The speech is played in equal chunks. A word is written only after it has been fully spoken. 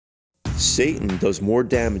Satan does more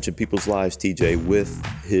damage in people's lives, TJ, with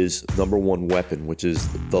his number one weapon, which is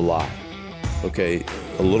the lie. Okay,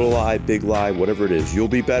 a little lie, big lie, whatever it is. You'll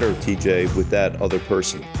be better, TJ, with that other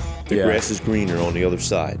person. The grass is greener on the other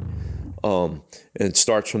side. And it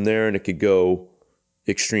starts from there, and it could go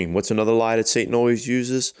extreme. What's another lie that Satan always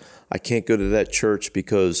uses? I can't go to that church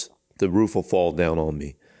because the roof will fall down on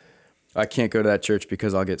me. I can't go to that church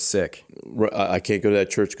because I'll get sick. I can't go to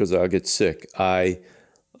that church because I'll get sick.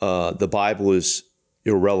 The Bible is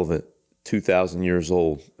irrelevant, 2,000 years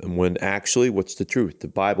old. And when actually, what's the truth? The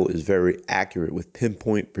Bible is very accurate with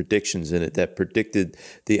pinpoint predictions in it that predicted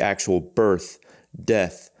the actual birth,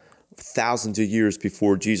 death, thousands of years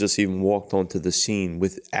before Jesus even walked onto the scene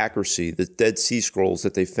with accuracy. The Dead Sea Scrolls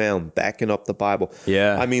that they found backing up the Bible.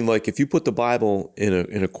 Yeah. I mean, like if you put the Bible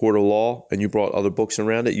in a court of law and you brought other books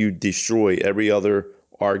around it, you destroy every other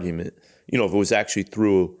argument. You know, if it was actually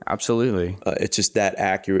through. Absolutely. It's just that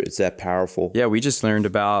accurate. It's that powerful. Yeah, we just learned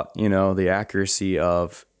about, the accuracy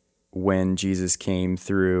of when Jesus came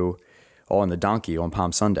through on the donkey on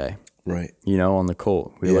Palm Sunday. Right. On the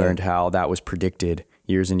colt. We learned how that was predicted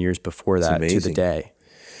years and years before that to the day.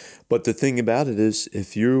 But the thing about it is,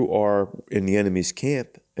 if you are in the enemy's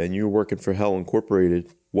camp and you're working for Hell Incorporated,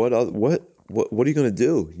 what are you going to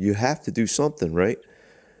do? You have to do something, right?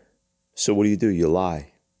 So what do? You lie.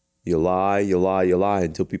 You lie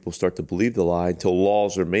until people start to believe the lie, until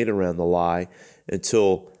laws are made around the lie,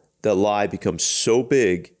 until that lie becomes so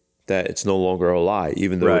big that it's no longer a lie,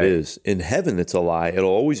 even though it is. In heaven, it's a lie. It'll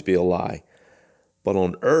always be a lie. But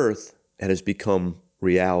on earth, it has become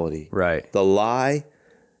reality. Right. The lie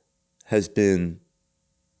has been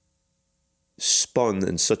spun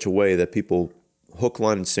in such a way that people, hook,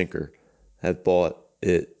 line, and sinker, have bought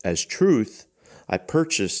it as truth. I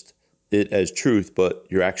purchased it as truth, but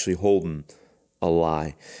you're actually holding a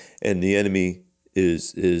lie. And the enemy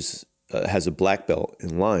has a black belt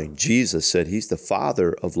in lying. Jesus said he's the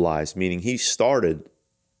father of lies, meaning he started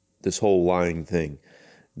this whole lying thing.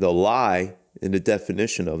 The lie, in the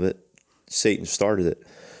definition of it, Satan started it.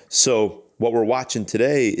 So what we're watching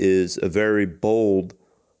today is a very bold,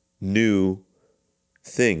 new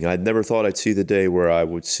thing. I'd never thought I'd see the day where I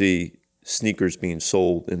would see sneakers being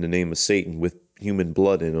sold in the name of Satan with human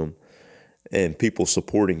blood in them and people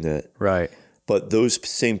supporting that. Right. But those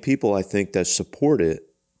same people, I think, that support it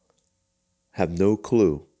have no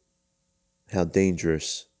clue how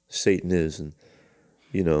dangerous Satan is. And,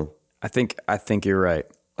 I think you're right.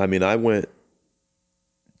 I mean, I went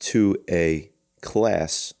to a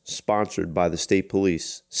class sponsored by the state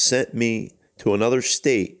police, sent me to another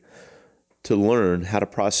state to learn how to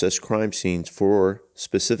process crime scenes for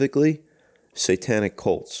specifically satanic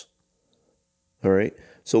cults. All right.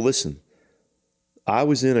 So listen, I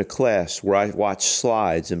was in a class where I watched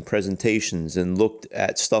slides and presentations and looked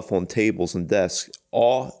at stuff on tables and desks,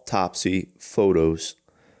 autopsy photos,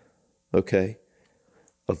 okay,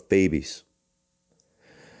 of babies.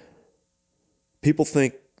 People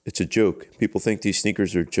think it's a joke. People think these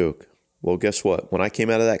sneakers are a joke. Well, guess what? When I came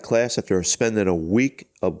out of that class, after spending a week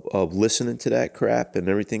of listening to that crap and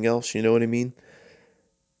everything else, you know what I mean?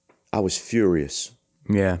 I was furious.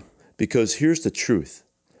 Yeah. Because here's the truth.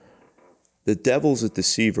 The devil's a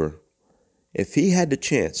deceiver. If he had the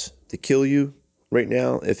chance to kill you right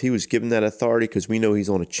now, if he was given that authority, because we know he's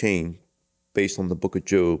on a chain based on the book of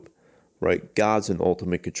Job, right? God's in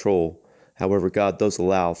ultimate control. However, God does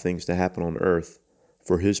allow things to happen on earth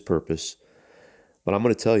for his purpose. But I'm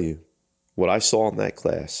going to tell you, what I saw in that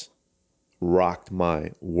class rocked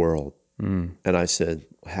my world. And I said,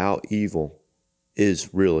 how evil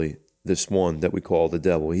is really this one that we call the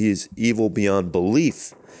devil? He is evil beyond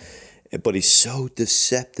belief, but he's so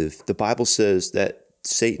deceptive. The Bible says that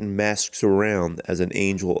Satan masks around as an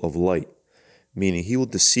angel of light, meaning he will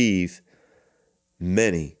deceive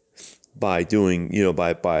many by doing,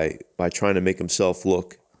 by trying to make himself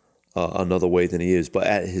look another way than he is. But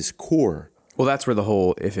at his core. Well, that's where the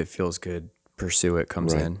whole "if it feels good, pursue it"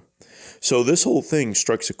 comes in. So this whole thing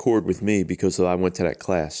strikes a chord with me because I went to that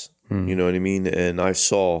class. You know what I mean? And I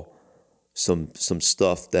saw some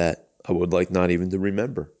stuff that I would like not even to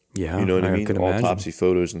remember. Yeah, you know what I mean? could imagine. Autopsy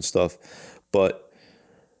photos and stuff. But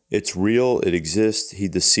it's real. It exists. He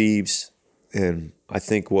deceives. And I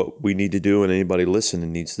think what we need to do, and anybody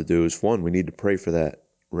listening needs to do, is one, we need to pray for that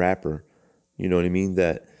rapper. You know what I mean?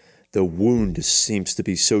 That the wound seems to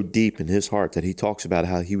be so deep in his heart that he talks about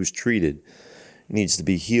how he was treated. He needs to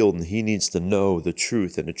be healed, and he needs to know the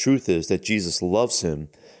truth. And the truth is that Jesus loves him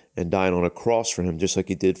and died on a cross for him, just like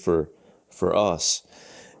he did for us.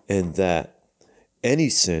 And that any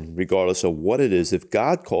sin, regardless of what it is, if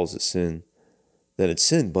God calls it sin, then it's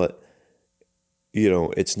sin. But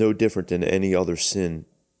it's no different than any other sin,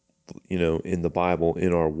 in the Bible,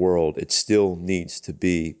 in our world. It still needs to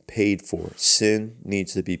be paid for. Sin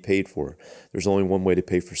needs to be paid for. There's only one way to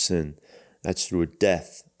pay for sin. That's through a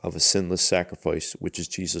death of a sinless sacrifice, which is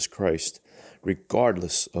Jesus Christ,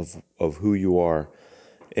 regardless of who you are.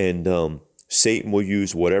 And Satan will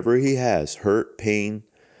use whatever he has, hurt, pain,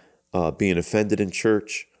 being offended in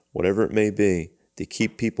church, whatever it may be, to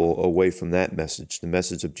keep people away from that message, the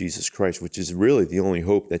message of Jesus Christ, which is really the only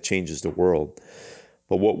hope that changes the world.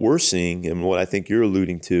 But what we're seeing, and what I think you're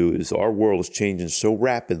alluding to, is our world is changing so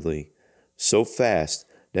rapidly, so fast,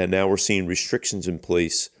 that now we're seeing restrictions in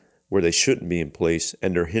place where they shouldn't be in place,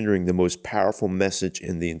 and they're hindering the most powerful message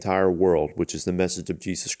in the entire world, which is the message of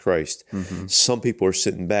Jesus Christ. Mm-hmm. Some people are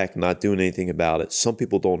sitting back, not doing anything about it. Some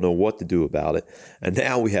people don't know what to do about it. And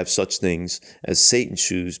now we have such things as Satan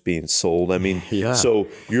shoes being sold. I mean, yeah. So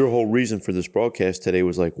your whole reason for this broadcast today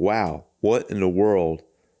was like, wow, what in the world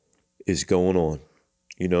is going on?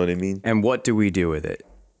 You know what I mean? And what do we do with it?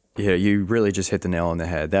 Yeah, you really just hit the nail on the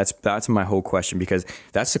head. That's my whole question, because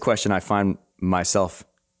that's the question I find myself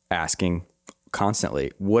asking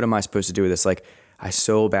constantly. What am I supposed to do with this? Like, I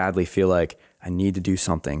so badly feel like I need to do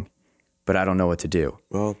something, but I don't know what to do.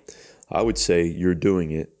 Well, I would say you're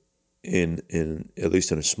doing it in at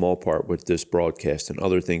least in a small part with this broadcast and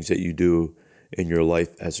other things that you do in your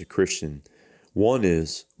life as a Christian. One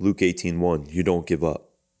is Luke 18:1, you don't give up,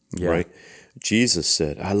 right? Jesus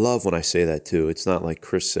said, I love when I say that too. It's not like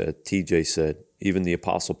Chris said, TJ said, even the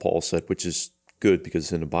Apostle Paul said, which is good because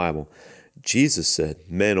it's in the Bible. Jesus said,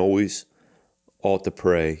 men always ought to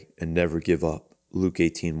pray and never give up. Luke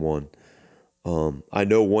 18:1. I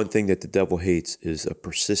know one thing that the devil hates is a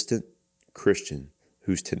persistent Christian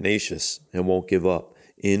who's tenacious and won't give up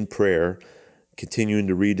in prayer, continuing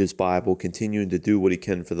to read his Bible, continuing to do what he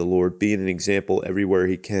can for the Lord, being an example everywhere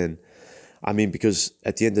he can. I mean, because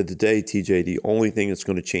at the end of the day, TJ, the only thing that's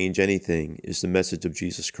going to change anything is the message of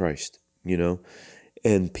Jesus Christ,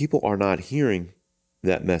 and people are not hearing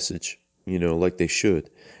that message, like they should.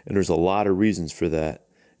 And there's a lot of reasons for that.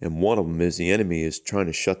 And one of them is the enemy is trying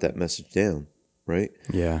to shut that message down, right?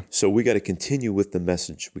 Yeah. So we got to continue with the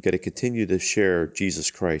message. We got to continue to share Jesus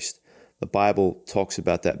Christ. The Bible talks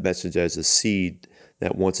about that message as a seed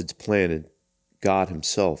that once it's planted, God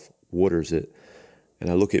himself waters it. And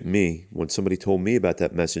I look at me, when somebody told me about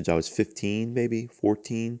that message, I was 15, maybe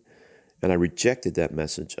 14, and I rejected that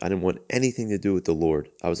message. I didn't want anything to do with the Lord.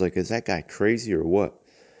 I was like, is that guy crazy or what?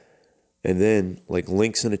 And then, like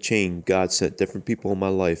links in a chain, God sent different people in my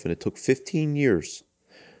life, and it took 15 years.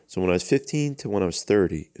 So when I was 15 to when I was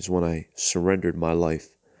 30 is when I surrendered my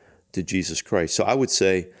life to Jesus Christ. So I would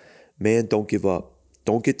say, man, don't give up.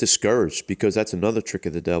 Don't get discouraged, because that's another trick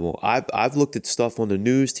of the devil. I've looked at stuff on the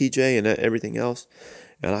news, TJ, and everything else,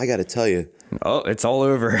 and I got to tell you. Oh, it's all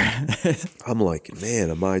over. I'm like, man,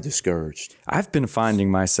 am I discouraged? I've been finding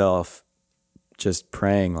myself just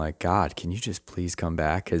praying like, God, can you just please come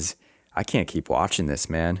back? Because I can't keep watching this,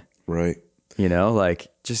 man. Right.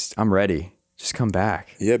 I'm ready. Just come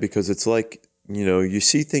back. Yeah, because it's like, you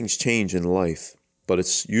see things change in life, but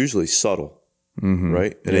it's usually subtle. Mm-hmm.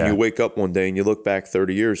 Right? And then you wake up one day and you look back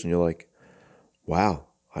 30 years and you're like, wow,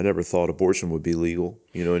 I never thought abortion would be legal.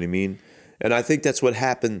 You know what I mean? And I think that's what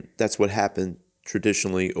happened. That's what happened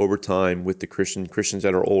traditionally over time with the Christians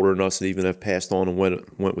that are older than us that even have passed on and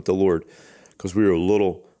went with the Lord, because we were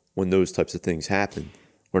little when those types of things happened.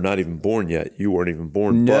 We're not even born yet. You weren't even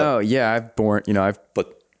born. No, I've born,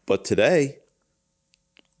 But today,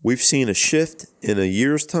 we've seen a shift in a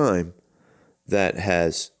year's time that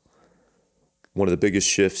has one of the biggest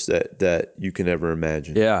shifts that you can ever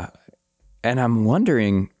imagine. Yeah. And I'm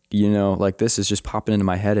wondering, this is just popping into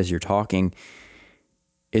my head as you're talking.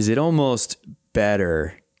 Is it almost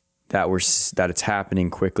better that it's happening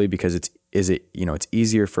quickly, because it's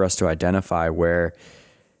easier for us to identify where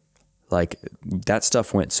like that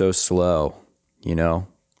stuff went so slow,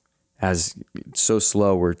 as so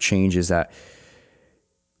slow were changes that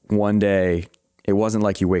one day, it wasn't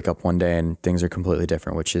like you wake up one day and things are completely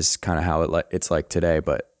different, which is kind of how it's like today.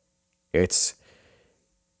 But it's,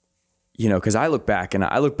 because I look back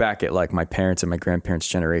at like my parents and my grandparents'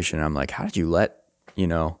 generation, and I'm like, how did you let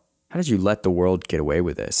the world get away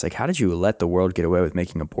with this? Like, how did you let the world get away with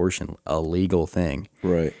making abortion a legal thing?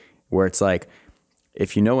 Right. Where it's like,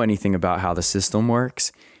 if you know anything about how the system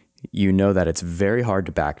works, you know that it's very hard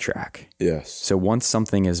to backtrack. Yes. So once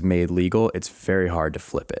something is made legal, it's very hard to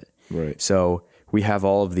flip it. Right. So we have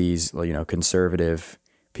all of these, conservative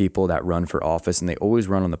people that run for office, and they always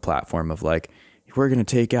run on the platform of like, we're going to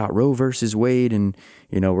take out Roe versus Wade, and,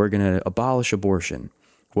 we're going to abolish abortion.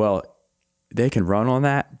 Well, they can run on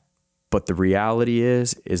that, But the reality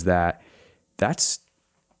is that that's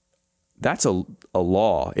a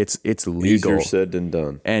law. It's legal. Easier said than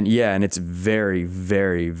done. And and it's very,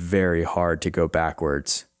 very, very hard to go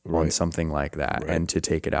backwards on something like that and to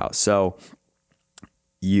take it out. So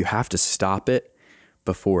you have to stop it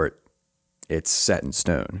before it's set in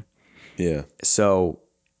stone. Yeah. So,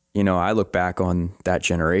 I look back on that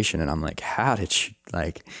generation and I'm like, how did you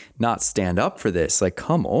not stand up for this? Like,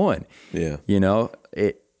 come on. Yeah.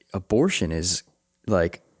 Abortion is one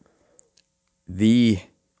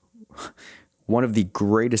of the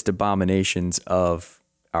greatest abominations of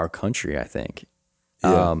our country, I think.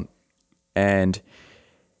 Yeah. And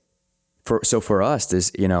for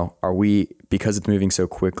us, are we, because it's moving so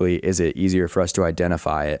quickly, is it easier for us to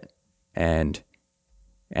identify it and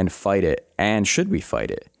fight it? And should we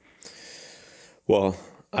fight it? Well,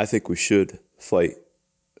 I think we should fight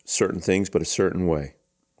certain things, but a certain way.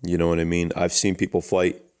 You know what I mean? I've seen people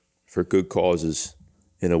fight for good causes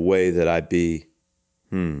in a way that I'd be,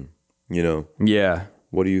 Yeah.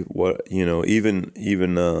 Even,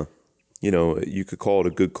 you could call it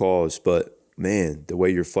a good cause, but man, the way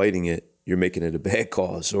you're fighting it, you're making it a bad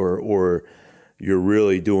cause, or you're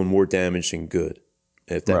really doing more damage than good,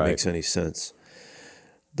 if that makes any sense.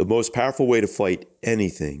 The most powerful way to fight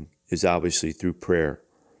anything is obviously through prayer.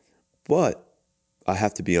 But I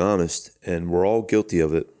have to be honest, and we're all guilty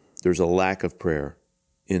of it, there's a lack of prayer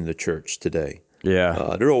in the church today.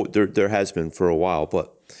 Yeah. There has been for a while,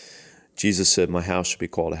 but Jesus said, "My house should be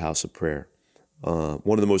called a house of prayer."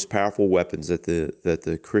 One of the most powerful weapons that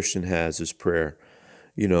the Christian has is prayer,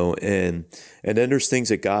 and then there's things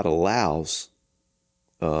that God allows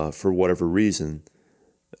for whatever reason,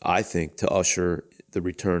 I think, to usher the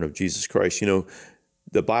return of Jesus Christ.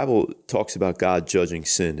 The Bible talks about God judging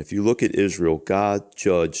sin. If you look at Israel, God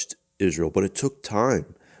judged Israel, but it took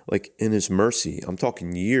time, like in his mercy. I'm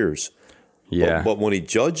talking years. Yeah. But when he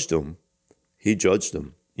judged them, he judged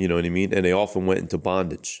them. You know what I mean? And they often went into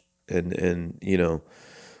bondage. And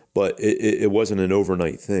but it wasn't an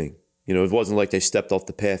overnight thing. It wasn't like they stepped off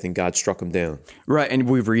the path and God struck them down. Right. And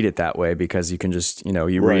we read it that way because you can just,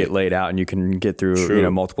 you read it laid out and you can get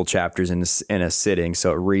through, multiple chapters in a sitting.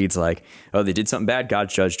 So it reads like, oh, they did something bad, God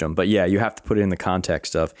judged them. But yeah, you have to put it in the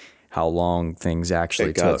context of how long things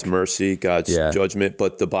actually took. God's mercy, God's judgment.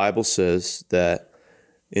 But the Bible says that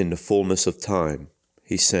in the fullness of time,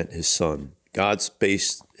 he sent his son. God's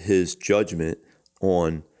based his judgment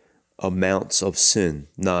on amounts of sin,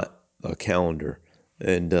 not a calendar.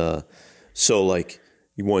 And so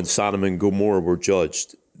when Sodom and Gomorrah were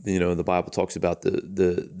judged, the Bible talks about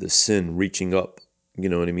the sin reaching up,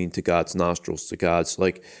 to God's nostrils, to God's,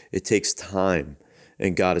 it takes time,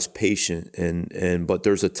 and God is patient. But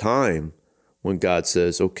there's a time when God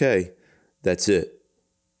says, okay, that's it.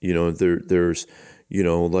 There's,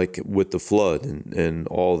 like with the flood and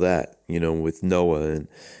all that, with Noah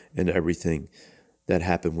and everything that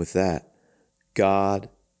happened with that. God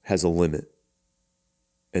has a limit.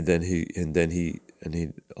 And then he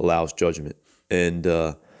allows judgment. And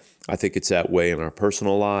I think it's that way in our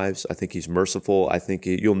personal lives. I think he's merciful. I think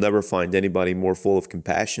you'll never find anybody more full of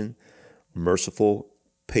compassion, merciful,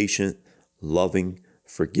 patient, loving,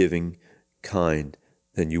 forgiving, kind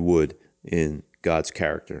than you would in God's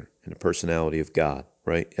character and the personality of God,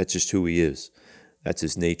 right? That's just who he is. That's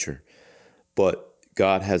his nature. But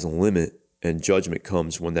God has a limit, and judgment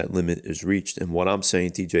comes when that limit is reached. And what I'm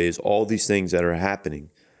saying, TJ, is all these things that are happening,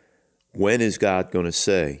 when is God going to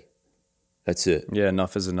say, that's it? Yeah,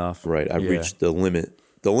 enough is enough. Right, I've reached the limit.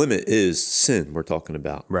 The limit is sin we're talking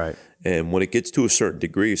about. Right. And when it gets to a certain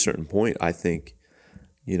degree, a certain point, I think,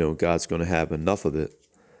 God's going to have enough of it.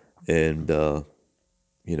 And,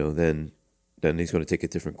 then he's going to take a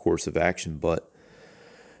different course of action. But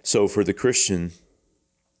so for the Christian,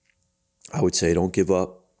 I would say don't give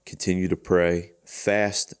up, continue to pray,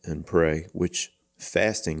 fast and pray, which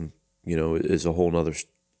fasting, is a whole nother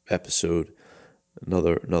episode,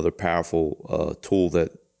 another powerful tool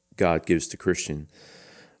that God gives to Christian.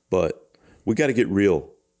 But we got to get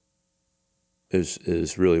real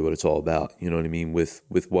is really what it's all about. You know what I mean? With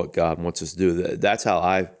what God wants us to do. That's how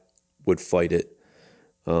I would fight it.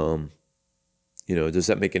 Does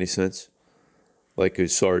that make any sense? Like,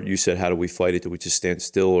 sorry, you said, how do we fight it? Do we just stand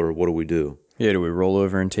still, or what do we do? Yeah, do we roll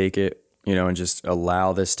over and take it, and just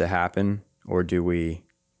allow this to happen? Or do we,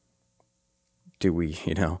 I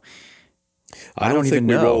don't think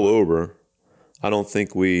we roll over. I don't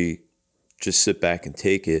think we just sit back and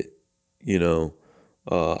take it.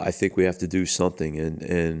 I think we have to do something,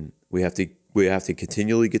 and we have to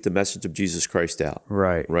continually get the message of Jesus Christ out.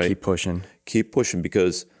 Right. Keep pushing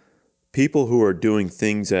because people who are doing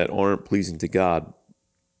things that aren't pleasing to God,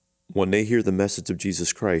 when they hear the message of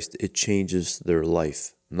Jesus Christ, it changes their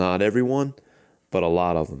life. Not everyone, but a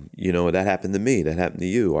lot of them. You know, that happened to me. That happened to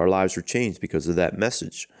you. Our lives were changed because of that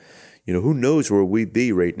message. You know, who knows where we'd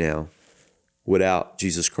be right now without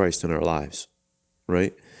Jesus Christ in our lives,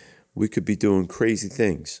 right? We could be doing crazy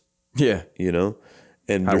things. Yeah. You know?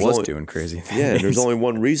 And I was doing crazy things. Yeah, and there's only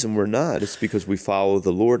one reason we're not. It's because we follow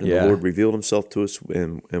the Lord, and the Lord revealed himself to us,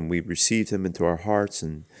 and we received him into our hearts,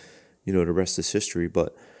 and, you know, the rest is history.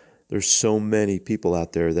 But there's so many people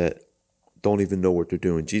out there that don't even know what they're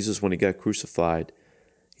doing. Jesus, when he got crucified,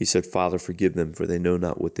 he said, Father, forgive them, for they know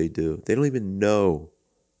not what they do. They don't even know.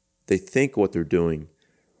 They think what they're doing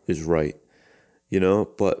is right, you know?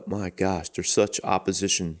 But my gosh, there's such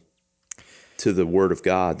opposition to the word of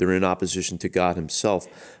God. They're in opposition to God himself,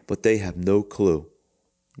 but they have no clue,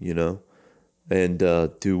 you know? And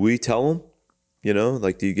do we tell them, you know,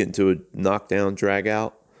 like, do you get into a knockdown, drag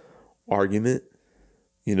out argument,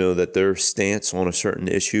 you know, that their stance on a certain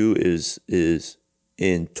issue is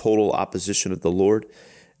in total opposition of the Lord?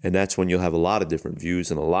 And that's when you'll have a lot of different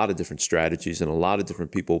views and a lot of different strategies and a lot of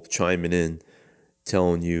different people chiming in,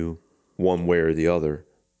 telling you one way or the other.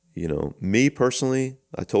 You know, me personally,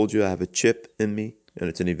 I told you I have a chip in me, and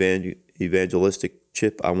it's an evangelistic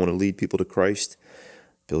chip. I want to lead people to Christ.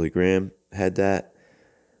 Billy Graham had that.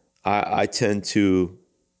 I tend to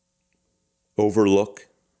overlook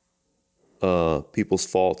people's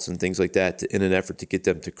faults and things like that in an effort to get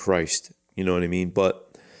them to Christ. You know what I mean?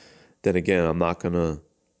 But then again, I'm not going to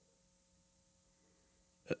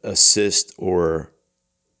assist or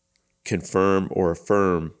confirm or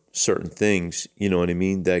affirm certain things, you know what I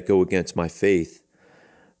mean, that go against my faith.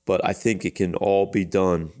 But I think it can all be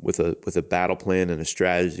done with a battle plan and a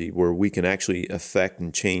strategy where we can actually affect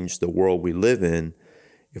and change the world we live in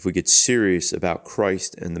if we get serious about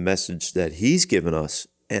Christ and the message that he's given us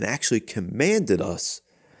and actually commanded us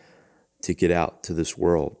to get out to this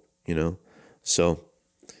world, you know. So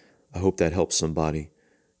I hope that helps somebody,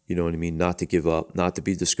 you know what I mean, not to give up, not to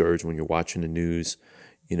be discouraged when you're watching the news,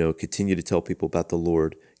 you know, continue to tell people about the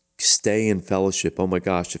Lord. Stay in fellowship. Oh my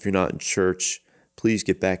gosh, if you're not in church, please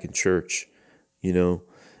get back in church, you know,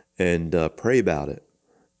 and pray about it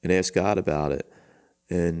and ask God about it.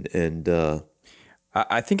 And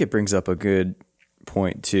I think it brings up a good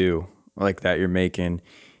point too, like that you're making,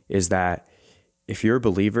 is that if you're a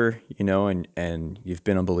believer, you know, and you've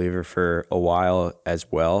been a believer for a while as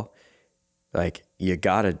well, like, you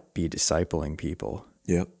gotta be discipling people.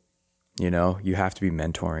 Yep. You know, you have to be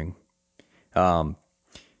mentoring.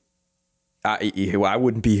 I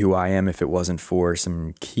wouldn't be who I am if it wasn't for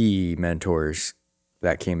some key mentors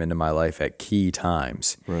that came into my life at key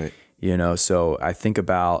times. Right. You know, so I think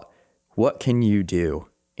about, what can you do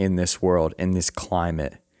in this world, in this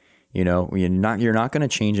climate? You know, you're not going to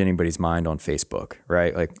change anybody's mind on Facebook,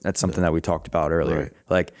 right? Like, that's something that we talked about earlier. Right.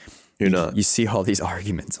 Like, you're not. You see all these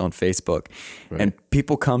arguments on Facebook, right. and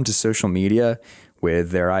people come to social media with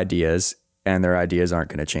their ideas, and their ideas aren't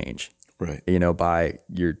going to change. Right. You know, by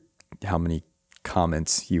how many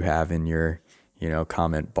comments you have in your, you know,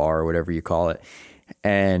 comment bar or whatever you call it.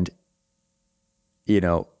 And, you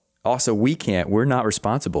know, also we're not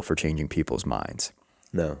responsible for changing people's minds.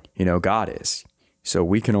 No. You know, God is. So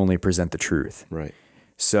we can only present the truth. Right.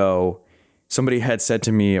 So somebody had said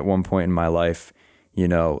to me at one point in my life, you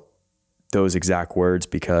know, those exact words,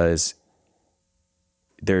 because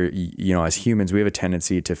you know, as humans, we have a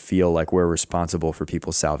tendency to feel like we're responsible for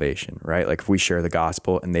people's salvation, right? Like, if we share the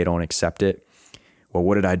gospel and they don't accept it, well,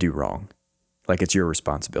 what did I do wrong? Like, it's your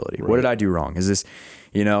responsibility. Right. What did I do wrong? Is this,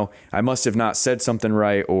 you know, I must have not said something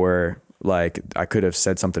right, or like, I could have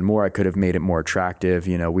said something more. I could have made it more attractive.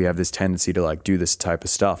 You know, we have this tendency to like do this type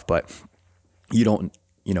of stuff, but we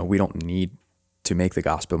don't need to make the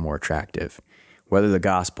gospel more attractive. Whether the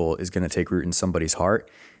gospel is going to take root in somebody's heart,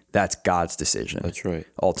 that's God's decision. That's right.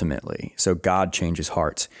 Ultimately. So God changes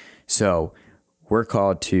hearts. So we're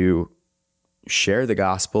called to share the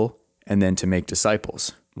gospel and then to make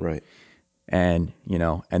disciples. Right. And, you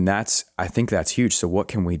know, and I think that's huge. So what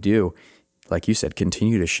can we do? Like you said,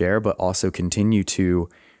 continue to share, but also continue to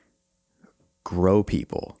grow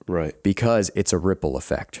people. Right. Because it's a ripple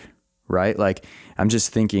effect, right? Like, I'm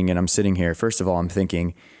just thinking, and I'm sitting here, first of all, I'm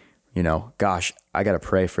thinking, you know, gosh, I got to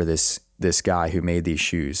pray for this guy who made these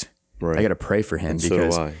shoes. Right. I got to pray for him, and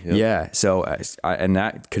because so do I. Yep. Yeah. So and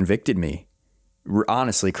that convicted me.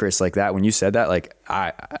 Honestly, Chris, like that, when you said that, like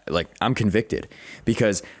I'm convicted,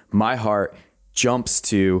 because my heart jumps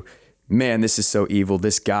to, man, this is so evil.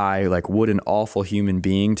 This guy, like, what an awful human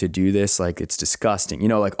being to do this. Like, it's disgusting. You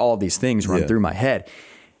know, like, all these things run through my head.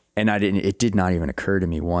 And it did not even occur to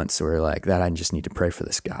me once, or like that, I just need to pray for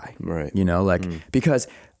this guy. Right. You know, like, because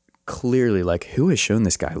clearly like, who has shown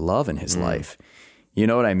this guy love in his life? You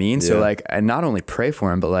know what I mean? So Yeah. like, I not only pray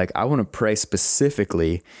for him, but like, I want to pray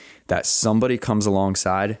specifically that somebody comes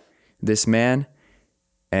alongside this man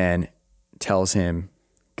and tells him,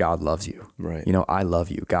 God loves you. Right. You know, I love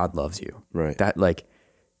you. God loves you. Right. That like,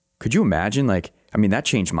 could you imagine? Like, I mean, that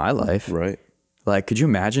changed my life. Right. Like, could you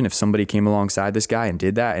imagine if somebody came alongside this guy and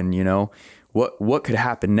did that? And you know, what could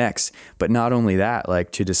happen next? But not only that,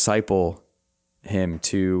 like to disciple him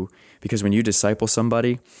because when you disciple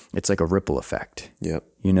somebody, it's like a ripple effect. Yep.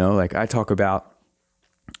 You know, like I talk about,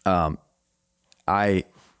 I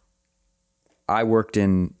worked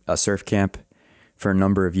in a surf camp for a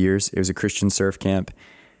number of years. It was a Christian surf camp.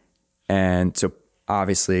 And so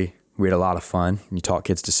obviously we had a lot of fun. You taught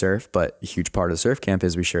kids to surf, but a huge part of the surf camp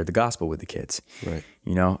is we shared the gospel with the kids. Right.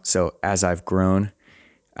 You know, so as I've grown,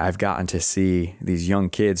 I've gotten to see these young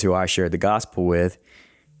kids who I shared the gospel with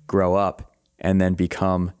grow up and then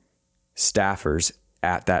become staffers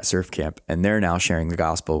at that surf camp. And they're now sharing the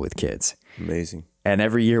gospel with kids. Amazing. And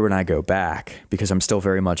every year when I go back, because I'm still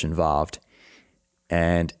very much involved,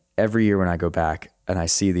 and every year when I go back and I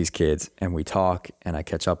see these kids and we talk and I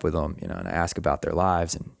catch up with them, you know, and I ask about their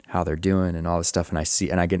lives and how they're doing and all this stuff. And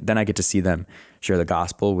I get to see them share the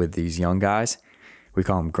gospel with these young guys. We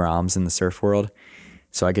call them Groms in the surf world.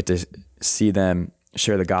 So I get to see them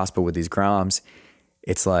share the gospel with these Groms.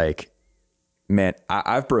 It's like, man,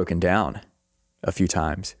 I've broken down a few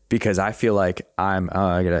times because I feel like I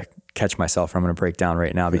gotta catch myself. I'm going to break down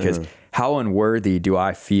right now because how unworthy do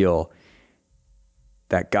I feel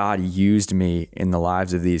that God used me in the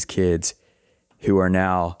lives of these kids who are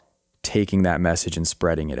now taking that message and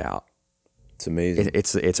spreading it out. It's amazing.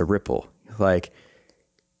 It's a ripple. Like,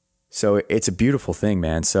 so it's a beautiful thing,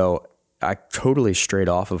 man. So I totally strayed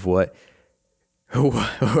off of where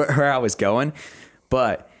I was going,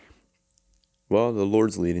 but Well, the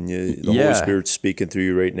Lord's leading you. The Yeah. Holy Spirit's speaking through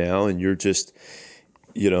you right now, and you're just,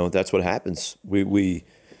 you know, that's what happens. We,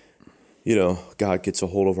 you know, God gets a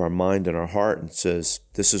hold of our mind and our heart and says,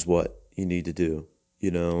 "This is what you need to do,"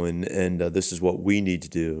 you know, and this is what we need to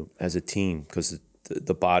do as a team, because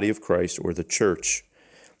the body of Christ or the church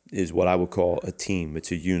is what I would call a team.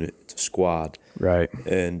 It's a unit. It's a squad. right.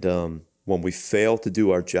 And when we fail to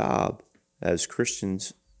do our job as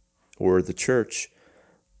Christians or the church,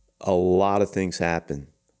 a lot of things happen.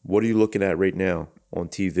 What are you looking at right now on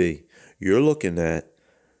TV? You're looking at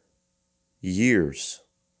years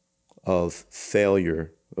of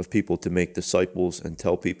failure of people to make disciples and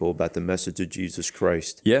tell people about the message of Jesus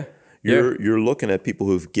Christ. Yeah. You're looking at people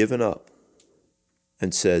who've given up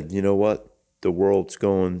and said, you know what? The world's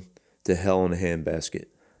going to hell in a handbasket,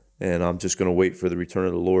 and I'm just going to wait for the return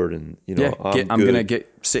of the Lord. And you know, I'm going to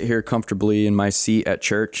sit here comfortably in my seat at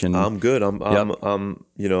church, and I'm good.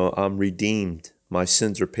 I'm redeemed. My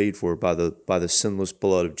sins are paid for by the sinless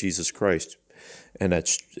blood of Jesus Christ. And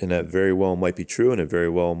that very well might be true, and it very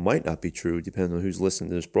well might not be true, depending on who's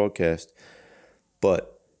listening to this broadcast.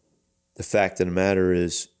 But the fact of the matter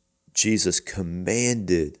is, Jesus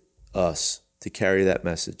commanded us to carry that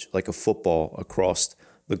message like a football across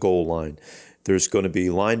the goal line. There's going to be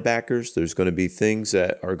linebackers. There's going to be things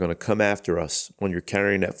that are going to come after us when you're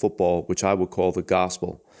carrying that football, which I would call the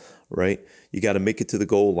gospel, right? You got to make it to the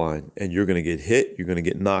goal line, and you're going to get hit. You're going to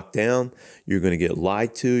get knocked down. You're going to get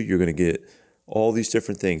lied to. You're going to get all these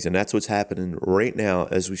different things. And that's what's happening right now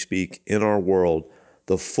as we speak in our world.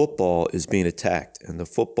 The football is being attacked, and the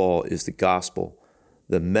football is the gospel,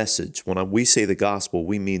 the message. When we say the gospel,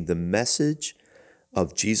 we mean the message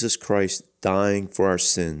of Jesus Christ dying for our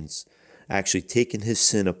sins, actually taking his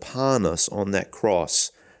sin upon us on that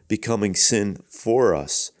cross, becoming sin for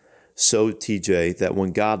us. So, TJ, that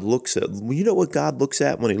when God looks at, you know what God looks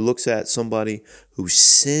at when he looks at somebody who's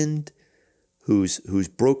sinned, who's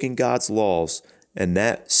broken God's laws, and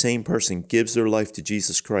that same person gives their life to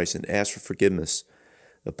Jesus Christ and asks for forgiveness.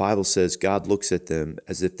 The Bible says God looks at them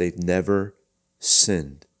as if they've never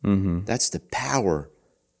sinned. Mm-hmm. That's the power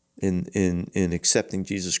in accepting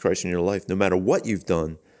Jesus Christ in your life. No matter what you've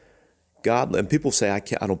done, God, and people say, I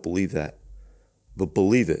don't believe that, but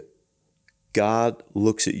believe it. God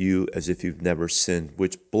looks at you as if you've never sinned,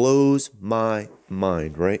 which blows my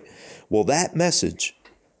mind, right? Well, that message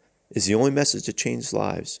is the only message that changes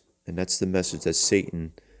lives. And that's the message that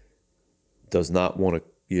Satan does not want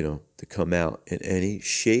to come out in any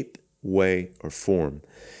shape, way, or form.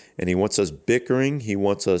 And he wants us bickering. He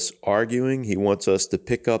wants us arguing. He wants us to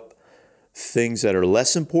pick up things that are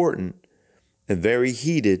less important and very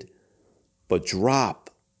heated, but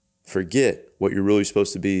forget what you're really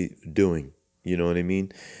supposed to be doing. You know what I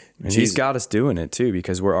mean? And he's got us doing it too,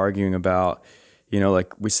 because we're arguing about, You know,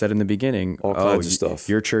 like we said in the beginning, All kinds of stuff.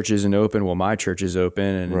 Your church isn't open. Well, my church is open.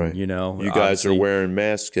 And, you know, you guys are wearing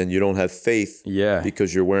masks and you don't have faith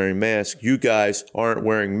because you're wearing masks. You guys aren't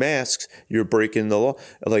wearing masks. You're breaking the law.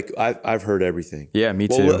 Like I've heard everything. Yeah, me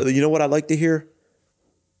too. You know what I'd like to hear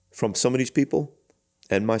from some of these people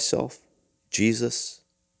and myself? Jesus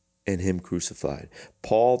and him crucified.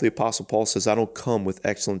 Paul, the Apostle Paul says, I don't come with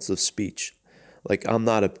excellence of speech. Like I'm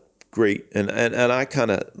not a great, and I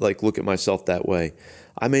kind of like look at myself that way.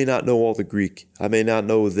 I may not know all the Greek. I may not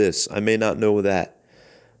know this. I may not know that.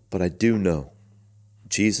 But I do know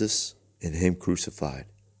Jesus and him crucified,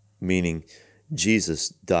 meaning Jesus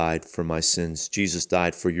died for my sins. Jesus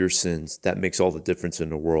died for your sins. That makes all the difference in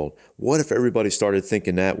the world. What if everybody started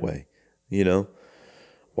thinking that way? You know?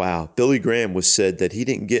 Wow. Billy Graham was said that he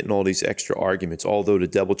didn't get in all these extra arguments, although the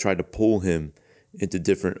devil tried to pull him into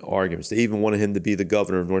different arguments. They even wanted him to be the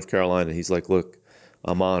governor of North Carolina. He's like, look,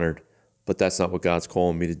 I'm honored, but that's not what God's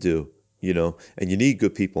calling me to do, you know? And you need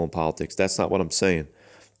good people in politics. That's not what I'm saying.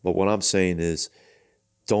 But what I'm saying is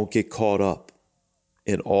don't get caught up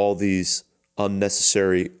in all these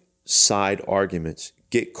unnecessary side arguments.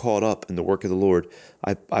 Get caught up in the work of the Lord.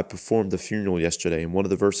 I performed the funeral yesterday, and one of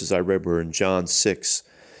the verses I read were in John 6,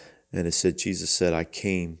 and it said, Jesus said, I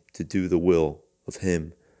came to do the will of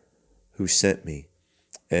him who sent me.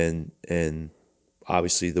 And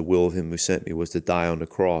obviously the will of him who sent me was to die on the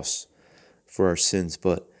cross for our sins.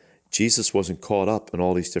 But Jesus wasn't caught up in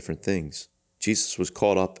all these different things. Jesus was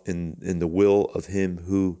caught up in the will of him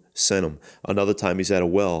who sent him. Another time he's at a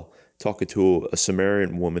well talking to a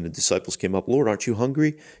Samaritan woman. The disciples came up, Lord, aren't you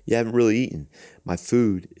hungry? You haven't really eaten. My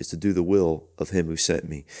food is to do the will of him who sent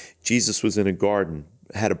me. Jesus was in a garden,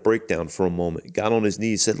 had a breakdown for a moment, got on his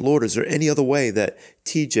knees, said, Lord, is there any other way that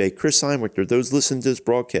TJ, Chris Einwichter, those listening to this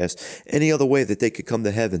broadcast, any other way that they could come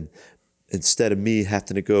to heaven instead of me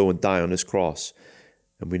having to go and die on this cross?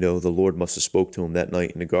 And we know the Lord must have spoke to him that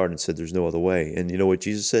night in the garden and said, there's no other way. And you know what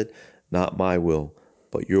Jesus said? Not my will,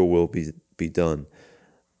 but your will be done.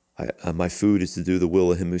 My food is to do the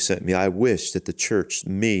will of him who sent me. I wish that the church,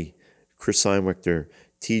 me, Chris Einwichter,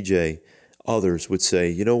 TJ, others would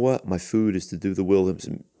say, you know what? My food is to do the will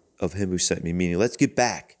of him who sent me. Meaning, let's get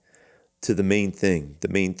back to the main thing,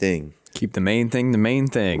 Keep the main thing the main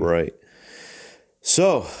thing. Right.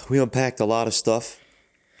 So we unpacked a lot of stuff.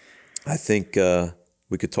 I think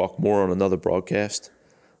we could talk more on another broadcast.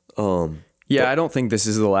 I don't think this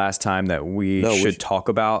is the last time that we should talk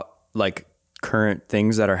about like current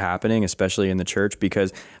things that are happening, especially in the church,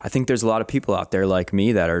 because I think there's a lot of people out there like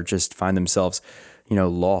me that are just find themselves, you know,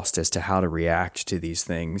 lost as to how to react to these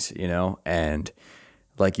things, you know, and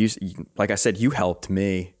like I said, you helped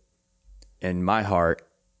me in my heart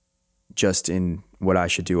just in what I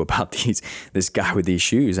should do about this guy with these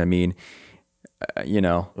shoes. I mean, you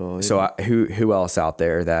know, so who else out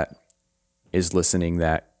there that is listening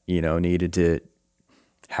that, you know, needed to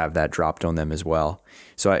have that dropped on them as well.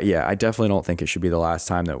 So I definitely don't think it should be the last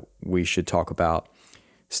time that we should talk about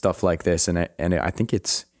stuff like this. And I think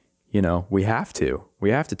it's, you know, we have to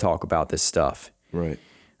talk about this stuff. Right.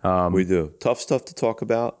 We do. Tough stuff to talk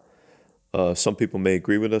about. Some people may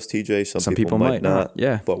agree with us, TJ. Some people might not.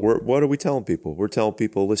 Yeah. But what are we telling people? We're telling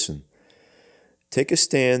people, listen, take a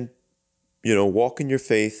stand, you know, walk in your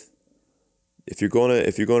faith. If you're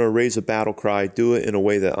gonna raise a battle cry, do it in a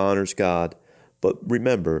way that honors God. But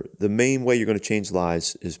remember, the main way you're going to change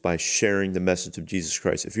lives is by sharing the message of Jesus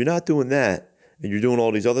Christ. If you're not doing that and you're doing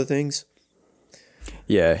all these other things.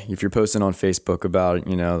 Yeah. If you're posting on Facebook about,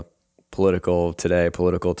 you know, political today,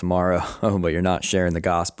 political tomorrow, but you're not sharing the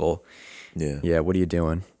gospel. Yeah. Yeah. What are you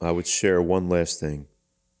doing? I would share one last thing.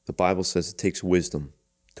 The Bible says it takes wisdom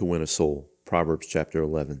to win a soul. Proverbs chapter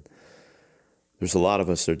 11. There's a lot of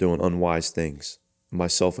us that are doing unwise things,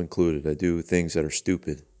 myself included. I do things that are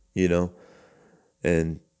stupid, you know,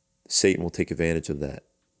 and Satan will take advantage of that.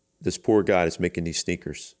 This poor guy that's making these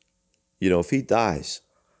sneakers, you know, if he dies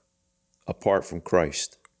apart from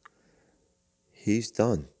Christ, he's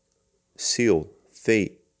done, sealed,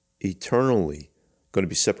 fate, eternally going to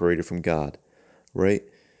be separated from God, right?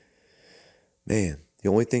 Man, the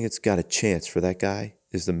only thing that's got a chance for that guy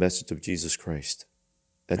is the message of Jesus Christ.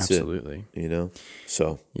 That's Absolutely. It, you know?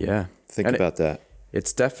 So yeah, think about that.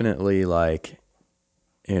 It's definitely like,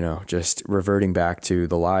 you know, just reverting back to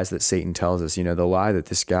the lies that Satan tells us. You know, the lie that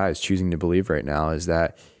this guy is choosing to believe right now is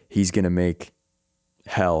that he's going to make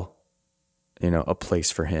hell, you know, a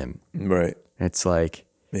place for him. Right. It's like,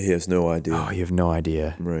 he has no idea. Oh, you have no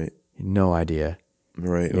idea. Right. No idea.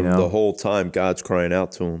 Right. You know? The whole time God's crying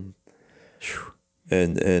out to him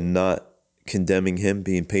and not condemning him,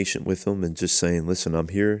 being patient with him and just saying, listen, I'm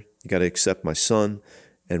here. You got to accept my son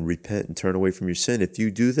and repent and turn away from your sin, if you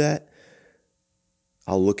do that,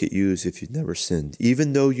 I'll look at you as if you'd never sinned.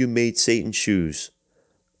 Even though you made Satan's shoes,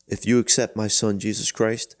 if you accept my son, Jesus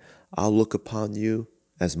Christ, I'll look upon you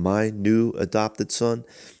as my new adopted son,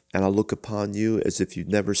 and I'll look upon you as if you'd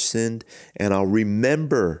never sinned, and I'll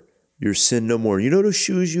remember your sin no more. You know those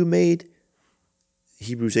shoes you made?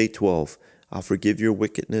 Hebrews 8:12. I'll forgive your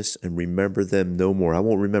wickedness and remember them no more. I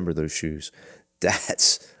won't remember those shoes.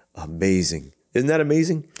 That's amazing. Isn't that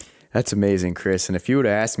amazing? That's amazing, Chris. And if you would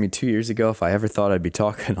have asked me 2 years ago if I ever thought I'd be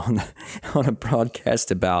talking on a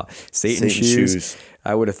broadcast about Satan's shoes,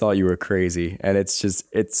 I would have thought you were crazy. And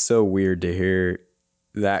it's so weird to hear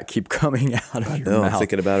that keep coming out of your mouth. I'm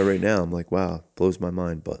thinking about it right now. I'm like, wow, it blows my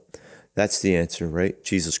mind. But that's the answer, right?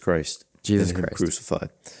 Jesus Christ. Jesus Christ. Crucified.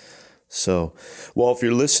 So, well, if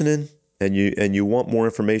you're listening and you want more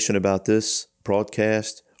information about this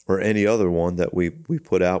broadcast or any other one that we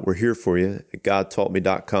put out, we're here for you at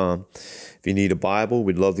godtaughtme.com. If you need a Bible,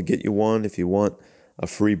 we'd love to get you one. If you want a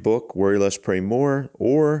free book, Worry Less, Pray More,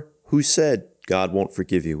 or Who Said God Won't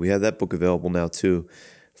Forgive You? We have that book available now too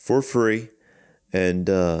for free. And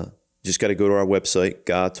just got to go to our website,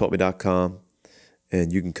 godtaughtme.com,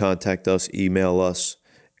 and you can contact us, email us,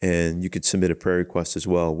 and you could submit a prayer request as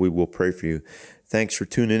well. We will pray for you. Thanks for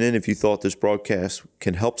tuning in. If you thought this broadcast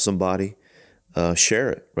can help somebody, share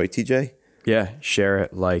it. Right, TJ? Yeah, share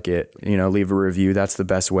it, like it, leave a review. That's the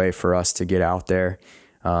best way for us to get out there.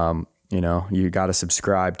 You got to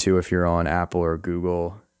subscribe too if you're on Apple or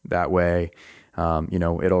Google. That way,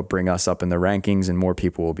 it'll bring us up in the rankings and more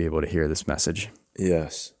people will be able to hear this message.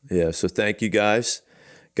 Yes. Yeah. So thank you guys.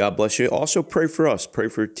 God bless you. Also pray for us. Pray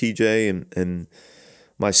for TJ and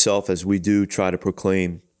myself as we do try to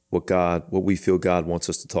proclaim what we feel God wants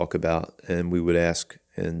us to talk about. And we would ask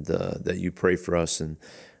that you pray for us and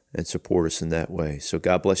support us in that way. So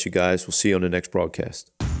God bless you guys. We'll see you on the next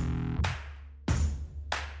broadcast.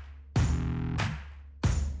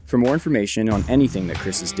 For more information on anything that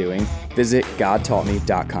Chris is doing, visit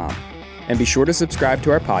godtaughtme.com. And be sure to subscribe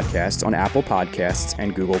to our podcast on Apple Podcasts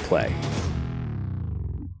and Google Play.